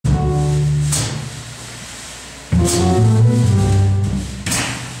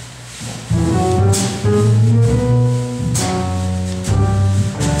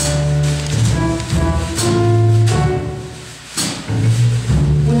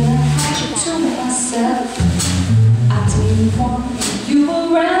I didn't want you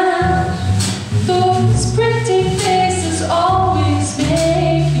around. Those pretty faces always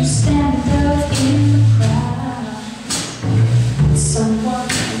make you stand out in the crowd. Someone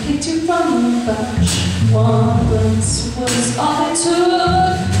picked you from the bunch. One glance was all it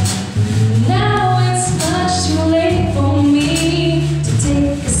took. Now it's much too late for me to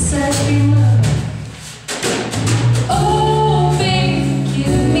take a second look.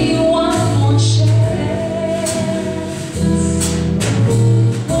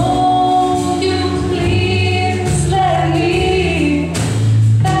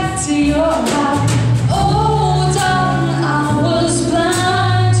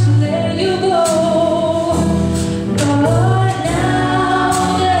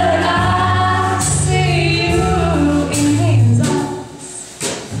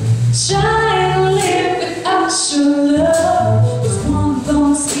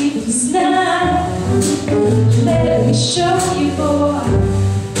 Let me show you, boy,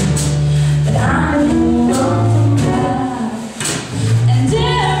 that I'm nothing bad. And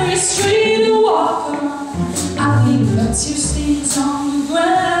every street you walk on, I leave a few stains on the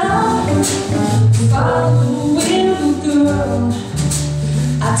ground. Follow the wind, girl.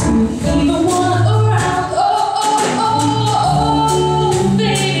 I didn't even